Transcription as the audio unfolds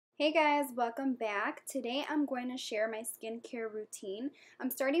Hey guys, welcome back. Today I'm going to share my skincare routine. I'm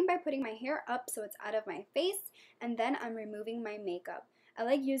starting by putting my hair up so it's out of my face, and then I'm removing my makeup. I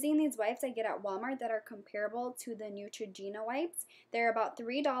like using these wipes I get at Walmart that are comparable to the Neutrogena wipes. They're about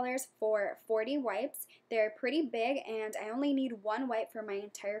 $3 for 40 wipes. They're pretty big and I only need one wipe for my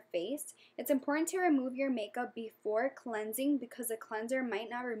entire face. It's important to remove your makeup before cleansing because a cleanser might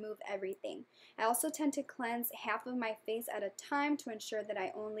not remove everything. I also tend to cleanse half of my face at a time to ensure that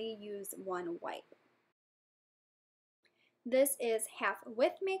I only use one wipe. This is half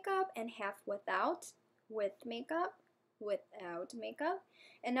with makeup and half without, with makeup, without makeup.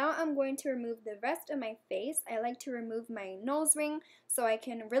 And now I'm going to remove the rest of my face. I like to remove my nose ring so I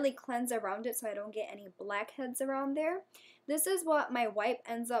can really cleanse around it so I don't get any blackheads around there. This is what my wipe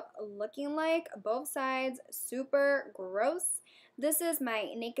ends up looking like, both sides, super gross. This is my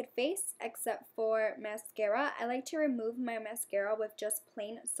naked face except for mascara. I like to remove my mascara with just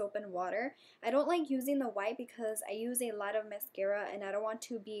plain soap and water. I don't like using the wipe because I use a lot of mascara and I don't want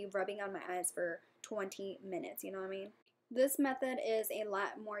to be rubbing on my eyes for 20 minutes, you know what I mean? This method is a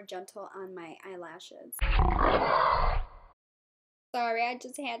lot more gentle on my eyelashes. Sorry, I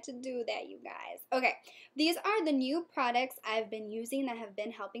just had to do that, you guys. Okay, these are the new products I've been using that have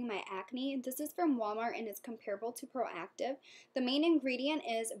been helping my acne. This is from Walmart and it's comparable to Proactive. The main ingredient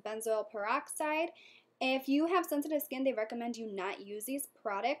is benzoyl peroxide. If you have sensitive skin, they recommend you not use these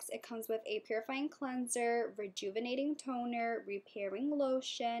products. It comes with a purifying cleanser, rejuvenating toner, repairing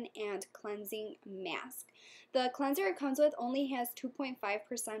lotion, and cleansing mask. The cleanser it comes with only has 2.5%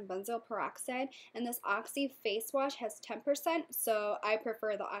 benzoyl peroxide, and this Oxy face wash has 10%, so I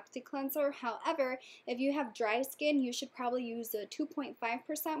prefer the Oxy cleanser. However, if you have dry skin, you should probably use the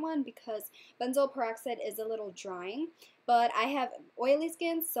 2.5% one because benzoyl peroxide is a little drying, but I have oily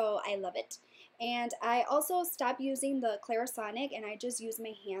skin, so I love it. And I also stopped using the Clarisonic and I just use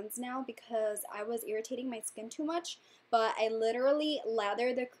my hands now because I was irritating my skin too much. But I literally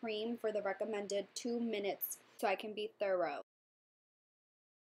lather the cream for the recommended 2 minutes so I can be thorough.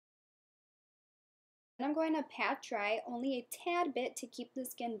 And I'm going to pat dry only a tad bit to keep the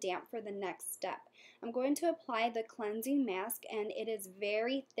skin damp for the next step. I'm going to apply the cleansing mask and it is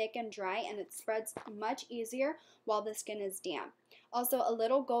very thick and dry and it spreads much easier while the skin is damp. Also, a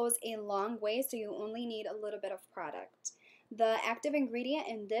little goes a long way, so you only need a little bit of product. The active ingredient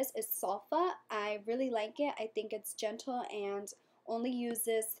in this is sulfa. I really like it. I think it's gentle and only use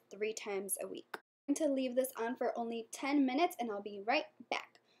this 3 times a week. I'm going to leave this on for only 10 minutes and I'll be right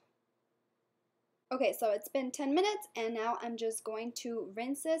back. Okay, so it's been 10 minutes and now I'm just going to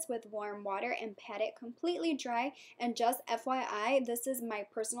rinse this with warm water and pat it completely dry. And just FYI, this is my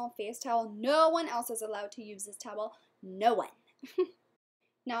personal face towel. No one else is allowed to use this towel. No one.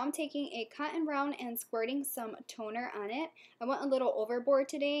 Now I'm taking a cotton round and squirting some toner on it. I went a little overboard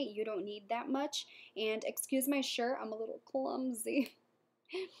today. You don't need that much. And excuse my shirt, I'm a little clumsy.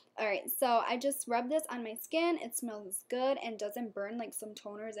 Alright, so I just rub this on my skin. It smells good and doesn't burn like some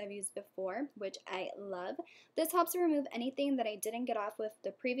toners I've used before, which I love. This helps remove anything that I didn't get off with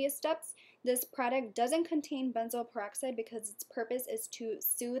the previous steps. This product doesn't contain benzoyl peroxide because its purpose is to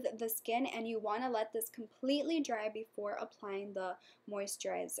soothe the skin and you want to let this completely dry before applying the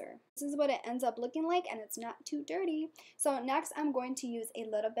moisturizer. This is what it ends up looking like and it's not too dirty. So next I'm going to use a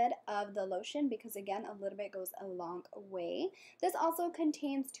little bit of the lotion because again a little bit goes a long way. This also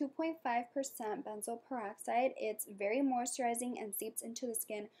contains 2.5% benzoyl peroxide. It's very moisturizing and seeps into the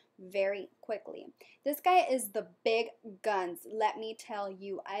skin very quickly. This guy is the big guns, let me tell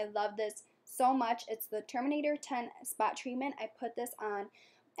you. I love this so much. It's the Terminator 10 spot treatment. I put this on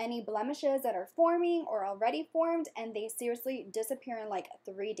any blemishes that are forming or already formed and they seriously disappear in like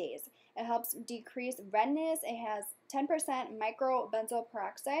 3 days. It helps decrease redness. It has 10% micro benzoyl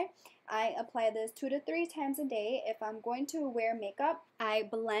peroxide. I apply this 2 to 3 times a day. If I'm going to wear makeup, I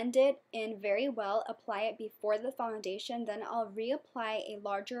blend it in very well, apply it before the foundation, then I'll reapply a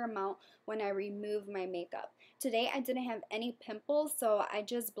larger amount when I remove my makeup. Today I didn't have any pimples, so I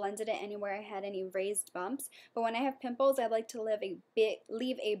just blended it anywhere I had any raised bumps. But when I have pimples, I like to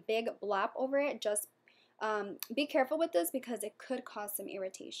leave a big blob over it. Just be careful with this because it could cause some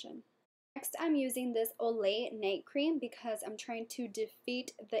irritation. Next, I'm using this Olay night cream because I'm trying to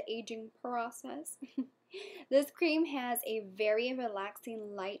defeat the aging process. This cream has a very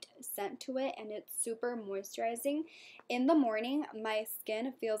relaxing light scent to it and it's super moisturizing. In the morning, my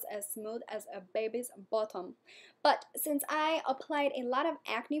skin feels as smooth as a baby's bottom. But since I applied a lot of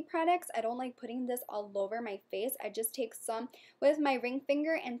acne products, I don't like putting this all over my face. I just take some with my ring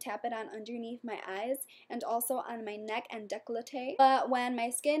finger and tap it on underneath my eyes and also on my neck and décolleté. But when my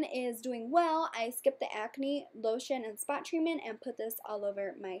skin is doing well, I skip the acne lotion and spot treatment and put this all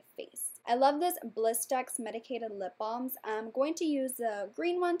over my face. I love this Blistex medicated lip balms. I'm going to use the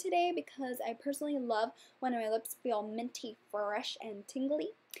green one today because I personally love when my lips feel minty, fresh, and tingly.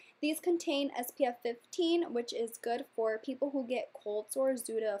 These contain SPF 15, which is good for people who get cold sores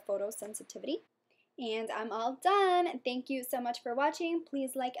due to photosensitivity. And I'm all done. Thank you so much for watching.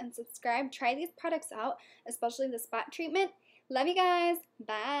 Please like and subscribe. Try these products out, especially the spot treatment. Love you guys.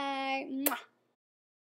 Bye. Mwah.